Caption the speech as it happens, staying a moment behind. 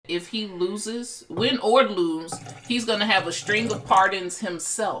if he loses, win or lose, he's going to have a string of pardons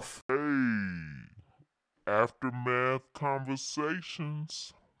himself. Hey, Aftermath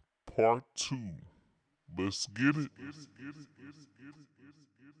Conversations, Part 2. Let's get it.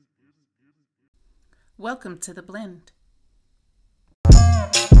 Welcome to The Blend.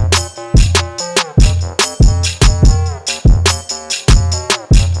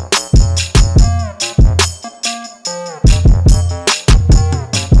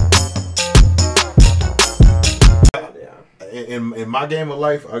 In my game of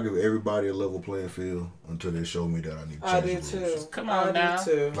life, I give everybody a level playing field until they show me that I need to change I do the rules. too. Come on now. Like,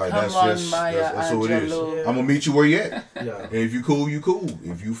 Come that's on, just Maya that's what it is. Angelou. I'm gonna meet you where you at. Yeah. And if you cool, you cool.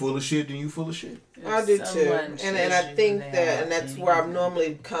 If you full of shit, then you full of shit. I do too. And I think that, and that's where I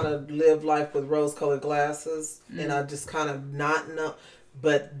normally kind of live life with rose-colored glasses, and I just kind of not know.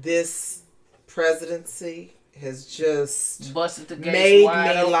 But this presidency has just busted the gates made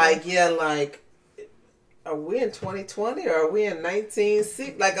wide me open. like, are we in 2020 or are we in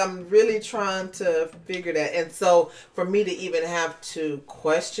 1960? Like, I'm really trying to figure that. And so for me to even have to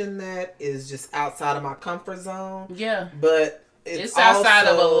question that is just outside of my comfort zone. Yeah. But it's outside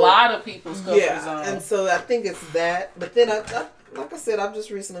of a lot of people's comfort zone. And so I think it's that. But then, I like I said, I just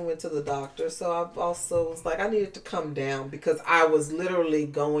recently went to the doctor. So I also was like, I needed to come down because I was literally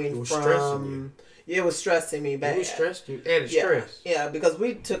going from... It was stressing me bad. It was stressing you. Added stress. Yeah, because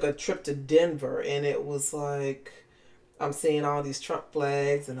we took a trip to Denver, and it was like, I'm seeing all these Trump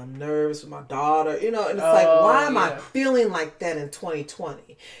flags, and I'm nervous with my daughter, and it's like, why am I feeling like that in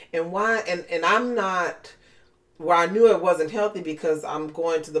 2020? And why, and I'm not, where I knew it wasn't healthy because I'm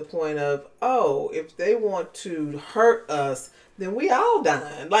going to the point of, if they want to hurt us, then we all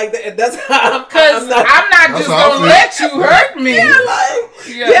dying. Like, that's how I'm not just gonna let you hurt me.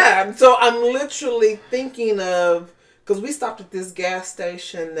 Yeah. So I'm literally thinking of, because we stopped at this gas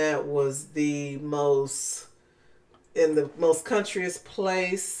station that was in the most countryest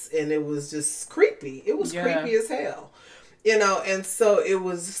place, and it was just creepy. It was creepy as hell, and so it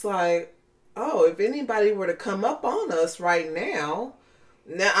was just like, if anybody were to come up on us right now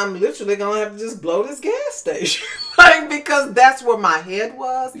I'm literally gonna have to just blow this gas station. Because that's where my head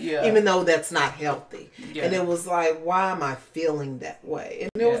was, even though that's not healthy. And it was like, why am I feeling that way?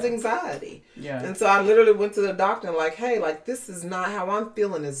 And it was anxiety. And so I literally went to the doctor and like, hey, like, this is not how I'm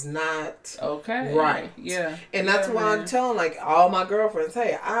feeling, is not right. And that's why I'm telling like all my girlfriends,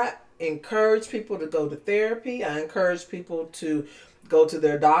 hey, I encourage people to go to therapy. I encourage people to go to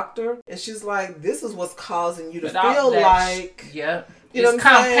their doctor. And she's like, this is what's causing you to feel like... It's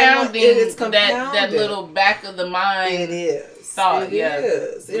compounding, it's compounding that little back of the mind. It is. Thought, it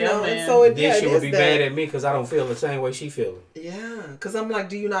is. And so then she would be mad at me because I don't feel the same way she feeling. Yeah, because I'm like,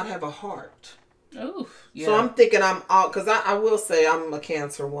 do you not have a heart? Oof. Yeah. So I'm thinking I'm all, because I will say I'm a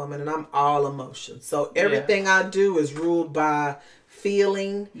Cancer woman and I'm all emotion. So everything I do is ruled by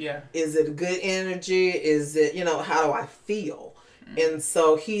feeling. Is it a good energy? Is it, how do I feel? And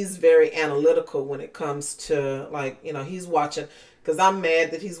so he's very analytical when it comes to like, he's watching. Because I'm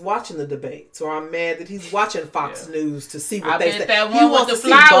mad that he's watching the debates, or I'm mad that he's watching Fox News to see what they say. That one with the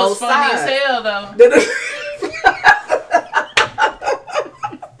fly was funny as hell, though.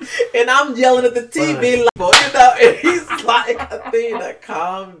 And I'm yelling at the TV, and he's like, Athena,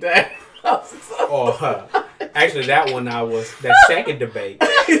 calm down. Actually, that second debate,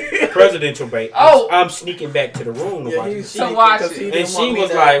 presidential debate. I'm sneaking back to the room to watch it. So watch it. And she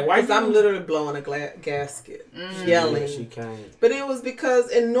was like, "Why?" Because I'm literally blowing a gasket, yelling. She came. But it was because,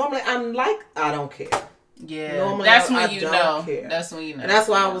 and normally I'm like, I don't care. Yeah, normally that's when I you don't know. care. That's when you know. And that's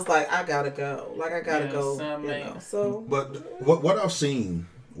why I was like, I gotta go. Like, I gotta go. So, but what I've seen,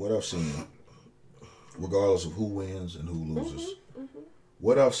 regardless of who wins and who loses,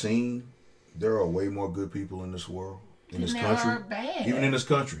 what I've seen. There are way more good people in this world, in this country, even in this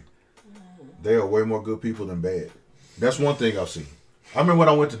country. There are way more good people than bad. That's one thing I've seen. I remember when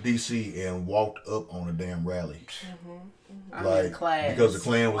I went to D.C. and walked up on a damn rally, because the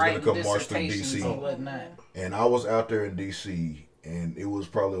Klan was going to come march through D.C. And I was out there in D.C. and it was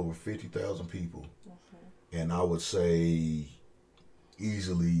probably over 50,000 people, and I would say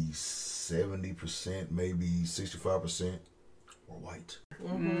easily 70%, maybe 65%. White.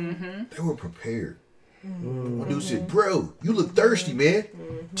 They were prepared. My dude said, bro, you look thirsty, man.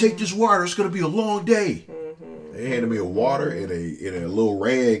 Take this water. It's going to be a long day. They handed me a water in a little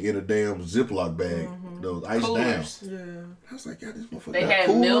rag in a damn Ziploc bag. Those iced down. Yeah. I was like, God, this motherfucker They got had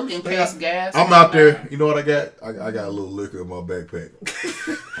coolers. milk in case gas. I'm out there. You know what I got? I got a little liquor in my backpack.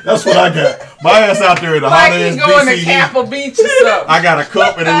 That's what I got. My ass out there in the hot ass going to DC. Kappa Beach or something. I got a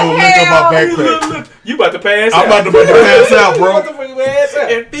cup and a little liquor in my backpack. You about to pass I'm out. about to pass out, bro.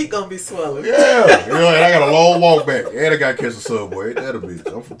 And feet gonna be swelling. Yeah. You know, and I got a long walk back. And I got to catch the subway. That'll be it.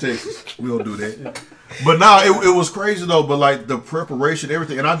 I'm from Texas. We don't do that. But now it was crazy though. But like the preparation,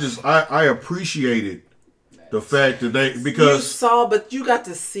 everything, and I appreciated the fact that because you saw, but you got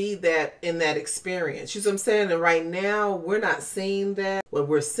to see that in that experience. You see what I'm saying? And right now we're not seeing that. What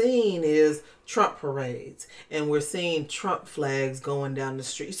we're seeing is Trump parades, and we're seeing Trump flags going down the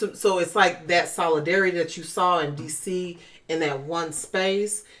street. So it's like that solidarity that you saw in DC in that one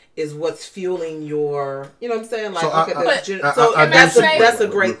space is what's fueling your. You know what I'm saying? Like, so look at this. That's a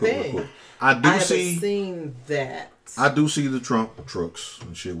great thing. I haven't seen that. I do see the Trump trucks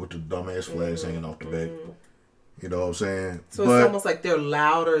and shit with the dumbass flags hanging off the back. You know what I'm saying? So it's almost like they're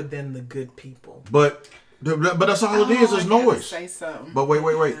louder than the good people. But that's all it is noise. Say something. But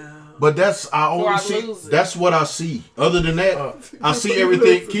wait. But that's what I see. Other than that, I see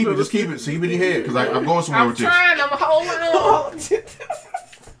everything. Keep it in your head because I'm going somewhere with this. I'm holding on.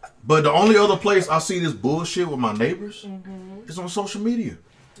 But the only other place I see this bullshit with my neighbors is on social media.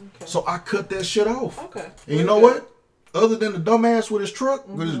 Okay. So I cut that shit off. Okay. And you know what? Other than the dumbass with his truck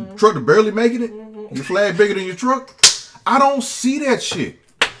that barely making it, your flag bigger than your truck, I don't see that shit.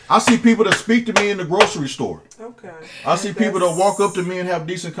 I see people that speak to me in the grocery store. Okay. I see people that walk up to me and have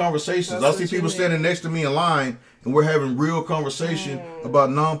decent conversations. I see people standing next to me in line and we're having real conversation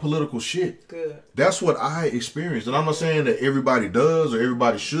about non-political shit. Good. That's what I experienced. And I'm not saying that everybody does or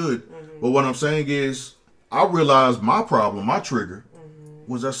everybody should, but what I'm saying is I realized my problem, my trigger,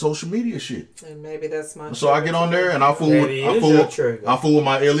 was that social media shit. And maybe that's my. So I get on there and I fool with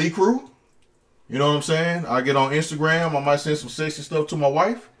my LE crew. You know what I'm saying? I get on Instagram. I might send some sexy stuff to my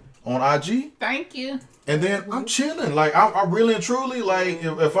wife on IG. Thank you. And then I'm chilling. Like I really and truly like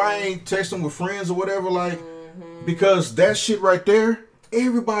if I ain't texting with friends or whatever, like because that shit right there,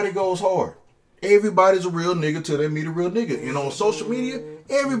 everybody goes hard. Everybody's a real nigga till they meet a real nigga. And on social media,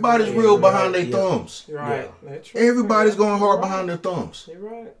 everybody's real behind their thumbs. Right. Everybody's going hard behind their thumbs. You're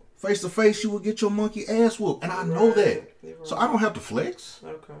right. Face to face, you will get your monkey ass whooped. And I know that. So I don't have to flex.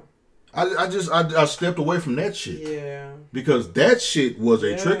 Okay. I stepped away from that shit. Yeah. Because that shit was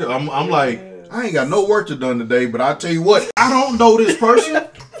a trigger. I'm like, I ain't got no work to done today, but I tell you what, I don't know this person.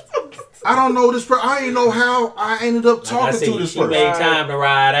 I ain't know how I ended up talking to this person. She made time to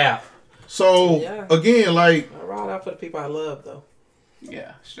ride out. So again, like I ride out for the people I love, though.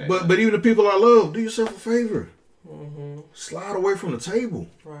 Yeah, sure. But even the people I love, do yourself a favor. Slide away from the table.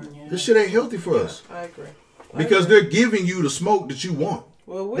 Right. Yeah. This shit ain't healthy for us. I agree. Because they're giving you the smoke that you want.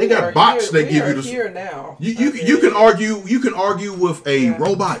 Well, they got bots that give you the here now. You can argue with a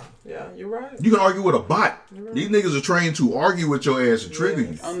robot. Yeah, you're right. You can argue with a bot. Right. These niggas are trained to argue with your ass and trigger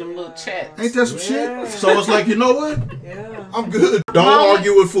you. On them little chats. Ain't that some shit? So it's like, you know what? Yeah. I'm good. Don't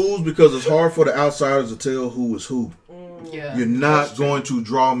argue with fools because it's hard for the outsiders to tell who is who. Yeah. You're not going to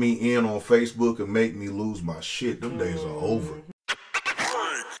draw me in on Facebook and make me lose my shit. Them days are over.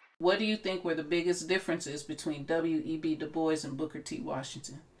 What do you think were the biggest differences between W.E.B. Du Bois and Booker T.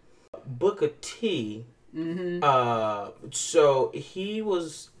 Washington? Booker T, so he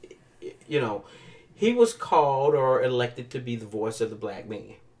was, he was called or elected to be the voice of the black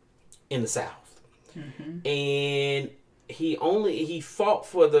man in the South. And he fought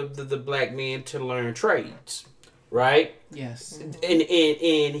for the black man to learn trades, right? Yes. And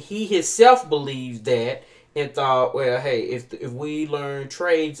he himself believed that and thought, well, hey, if we learn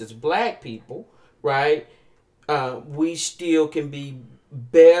trades as black people, right, we still can be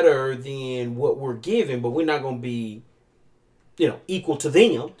better than what we're given, but we're not going to be, equal to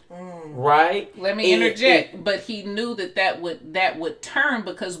them, right? Let me interject. But he knew that would turn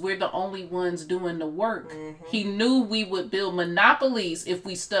because we're the only ones doing the work. He knew we would build monopolies if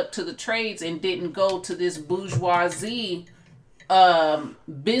we stuck to the trades and didn't go to this bourgeoisie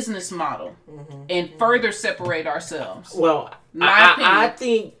business model and further separate ourselves. Well, I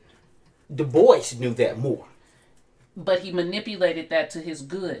think Du Bois knew that more. But he manipulated that to his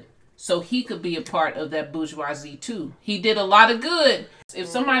good. So he could be a part of that bourgeoisie too. He did a lot of good. If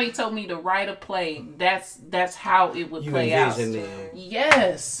somebody told me to write a play, that's how it would play out.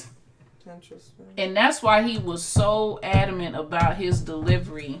 Yes. Interesting. And that's why he was so adamant about his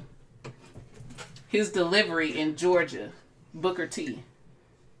delivery in Georgia. Booker T.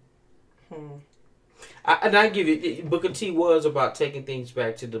 I give it. Booker T was about taking things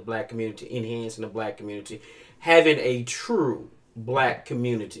back to the black community, enhancing the black community, having a true black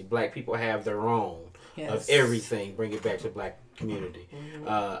community. Black people have their own of everything. Bring it back to the black community.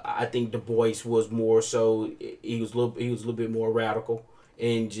 I think Du Bois was more so. He was a little bit more radical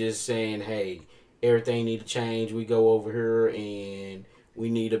in just saying, "Hey, everything need to change. We go over here and we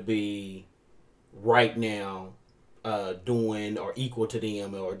need to be right now doing or equal to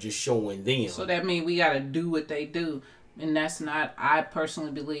them or just showing them. So that means we got to do what they do. And that's not, I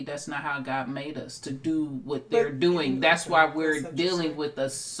personally believe that's not how God made us, to do what they're doing. That's why we're dealing with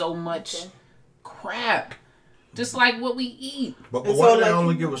so much crap. Just like what we eat. But why do they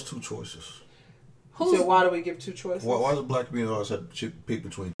only give us 2 choices? So why do we give 2 choices? Why does the black community always have to pick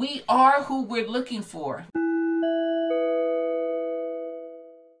between? We are who we're looking for.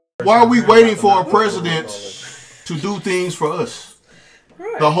 Why are we waiting for a president to do things for us?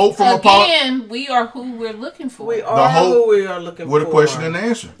 Right. The hope from again, we are who we're looking for. We are who we are looking for. With a question and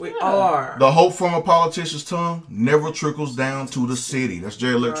answer. We are. The hope from a politician's tongue never trickles down to the city. That's Jay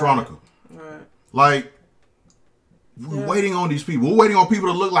Electronica. Right. Like, we're waiting on these people. We're waiting on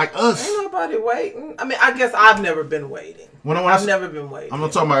people to look like us. Ain't nobody waiting. I mean, I guess I've never been waiting. I've never been waiting. I'm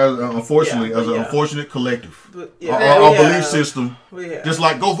not talking about, unfortunately, as an unfortunate collective. Our belief system. Just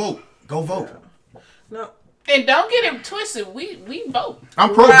like, go vote. Go vote. Yeah. No. And don't get it twisted. We vote.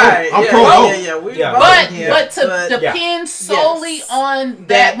 I'm pro vote. I'm pro vote. But to depend solely on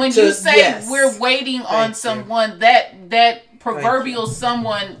that when you say we're waiting on someone, that proverbial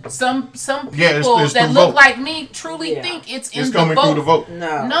someone, some people that look like me truly think it's in the coming vote. Through the vote.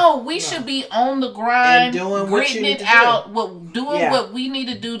 No, we should be on the grind, gritting it out, doing what we need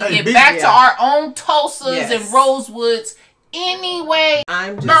to do to get back to our own Tulsas and Rosewoods. Anyway,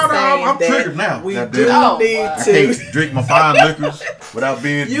 I'm just I'm triggered now. We do need to. I can't drink my fine liquors without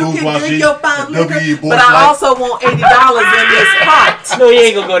being You bourgeoisie. can drink your fine liquor, but I also want $80 in this pot. No, you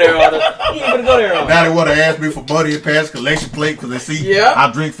ain't gonna go there all the. You ain't gonna go there all. Now they want to ask me for money and pass collection plate because they see I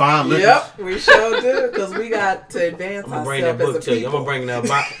drink fine liquors. Yep, we sure do because we got to advance I'm gonna bring ourselves that book as a to you. I'm gonna bring the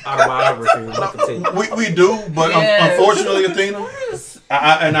autobiography. We do, but unfortunately, Athena,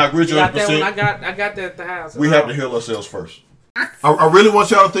 and I agree with you 100%. I got that at the house. We have to heal ourselves first. I really want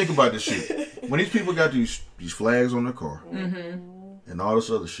y'all to think about this shit. When these people got these flags on their car and all this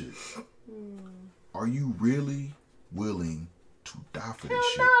other shit, are you really willing to die for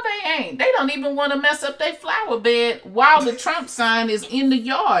this shit? No, they ain't. They don't even want to mess up their flower bed while the Trump sign is in the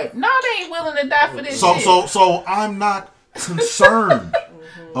yard. No, they ain't willing to die for this shit. So I'm not concerned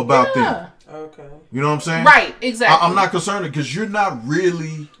about them. Okay. You know what I'm saying? Right, exactly. I'm not concerned because you're not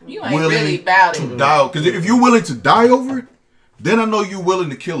really willing really to die. Because if you're willing to die over it, then I know you're willing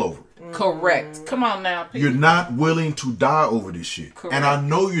to kill over it. Correct. Come on now, people. You're not willing to die over this shit. Correct. And I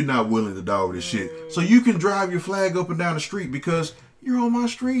know you're not willing to die over this shit. So you can drive your flag up and down the street because you're on my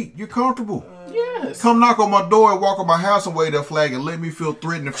street. You're comfortable. Yes. Come knock on my door and walk on my house and wave that flag and let me feel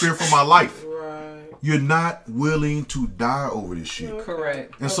threatened and fear for my life. Right. You're not willing to die over this shit.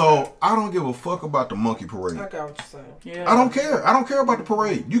 Correct. And so I don't give a fuck about the monkey parade. I got what you're saying. Yeah. I don't care. I don't care about the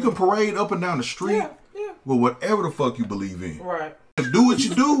parade. You can parade up and down the street with whatever the fuck you believe in. Right. Do what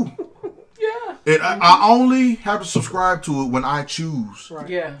you do. Yeah. And I only have to subscribe to it when I choose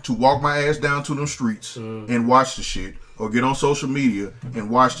to walk my ass down to them streets and watch the shit, or get on social media and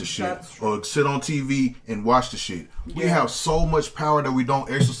watch the shit, or sit on TV and watch the shit. We have so much power that we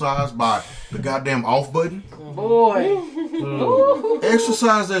don't exercise by the goddamn off button. Boy.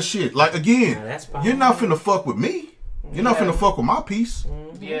 Exercise that shit. Like, again, you're not finna fuck with me. You're not finna fuck with my peace.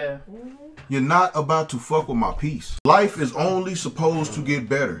 Yeah. You're not about to fuck with my peace. Life is only supposed to get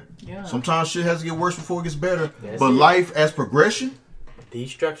better. Yeah. Sometimes shit has to get worse before it gets better. But life as progression,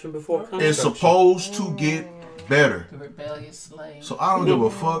 destruction before is supposed to get better. The rebellious slave. So I don't give a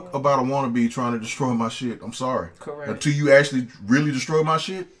fuck about a wannabe trying to destroy my shit. I'm sorry. Correct. Until you actually really destroy my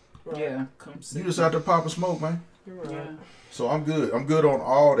shit. Yeah. Come see. You just out there popping smoke, man. Right. Yeah. So I'm good. I'm good on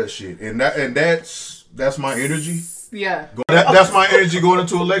all that shit. And that's my energy. Yeah. That's my energy going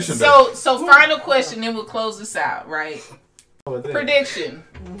into election day. So final question, then we'll close this out, right? Prediction.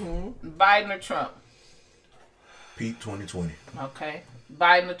 Biden or Trump? Pete 2020. Okay.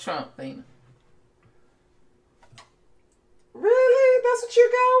 Biden or Trump, thing. Really? That's what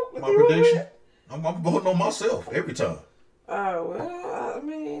you go? My prediction? I'm voting on myself every time. Oh, well, I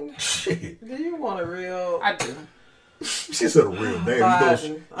mean, shit. Do you want a real... I do. She said a real name.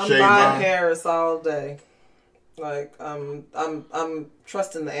 Biden. I'm Biden Harris all day. Like, I'm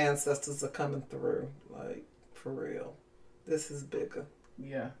trusting the ancestors are coming through. Like, for real. This is bigger.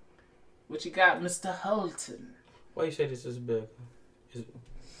 Yeah. What you got, Mr. Holton? Why you say this is bigger?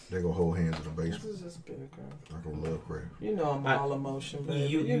 They gonna hold hands in the basement. This is just bigger. I can love prayer. You know I'm all emotion, baby.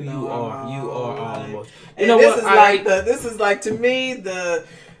 You are all emotion. You know what? This is like to me the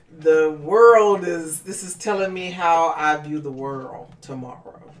world is. This is telling me how I view the world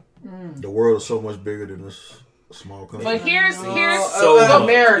tomorrow. The world is so much bigger than us Small country. But here's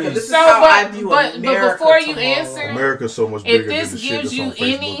America. This is how I view America. But before you answer, America's so much bigger than the shit that's on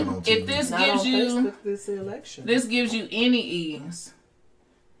Facebook any, and on TV. if this gives you this election, this gives you any ease,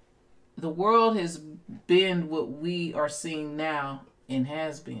 the world has been what we are seeing now and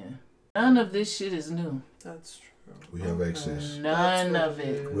has been. None of this shit is new. That's true. We have access. None of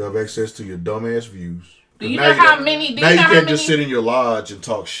it. We have access to your dumbass views. Do you know how many? Now you can't just sit in your lodge and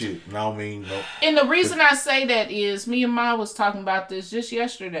talk shit. You know what I mean? No. And the reason I say that is me and Ma was talking about this just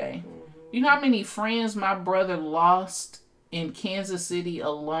yesterday. You know how many friends my brother lost in Kansas City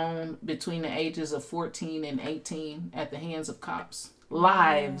alone between the ages of 14 and 18 at the hands of cops?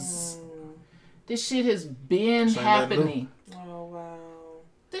 Lives. This shit has been happening. Oh, wow.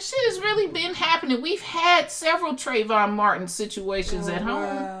 This shit has really been happening. We've had several Trayvon Martin situations at home.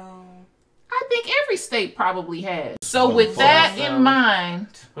 Wow. I think every state probably has. So with that in mind,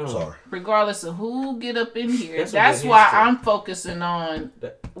 regardless of who get up in here, that's why I'm focusing on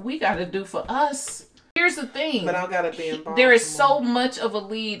we got to do for us. Here's the thing. But I got to be involved. There is so much of a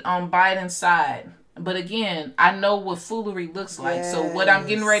lead on Biden's side. But again, I know what foolery looks like. Yes. So what I'm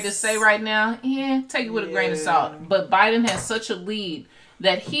getting ready to say right now, take it with a grain of salt. But Biden has such a lead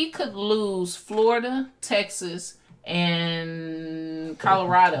that he could lose Florida, Texas, and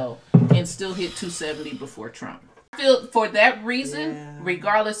Colorado and still hit 270 before Trump. I feel for that reason,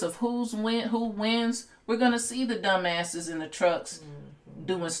 regardless of who wins, we're going to see the dumbasses in the trucks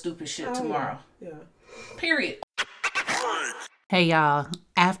doing stupid shit tomorrow. Yeah. Period. Hey y'all,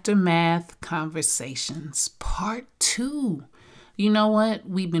 Aftermath Conversations Part 2. You know what?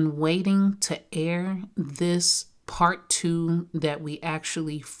 We've been waiting to air this Part 2 that we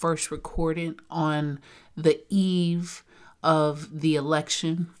actually first recorded on the eve of the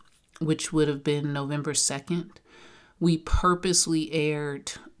election, which would have been November 2nd. We purposely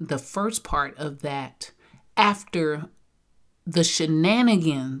aired the first part of that after the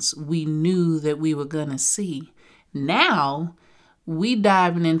shenanigans we knew that we were going to see. Now, we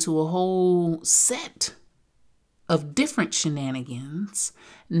diving into a whole set of different shenanigans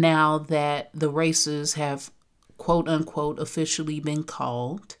now that the races have quote unquote officially been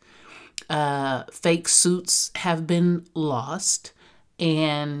called. Fake suits have been lost.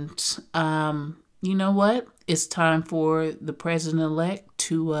 And you know what? It's time for the president-elect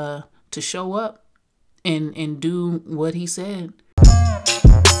to show up and do what he said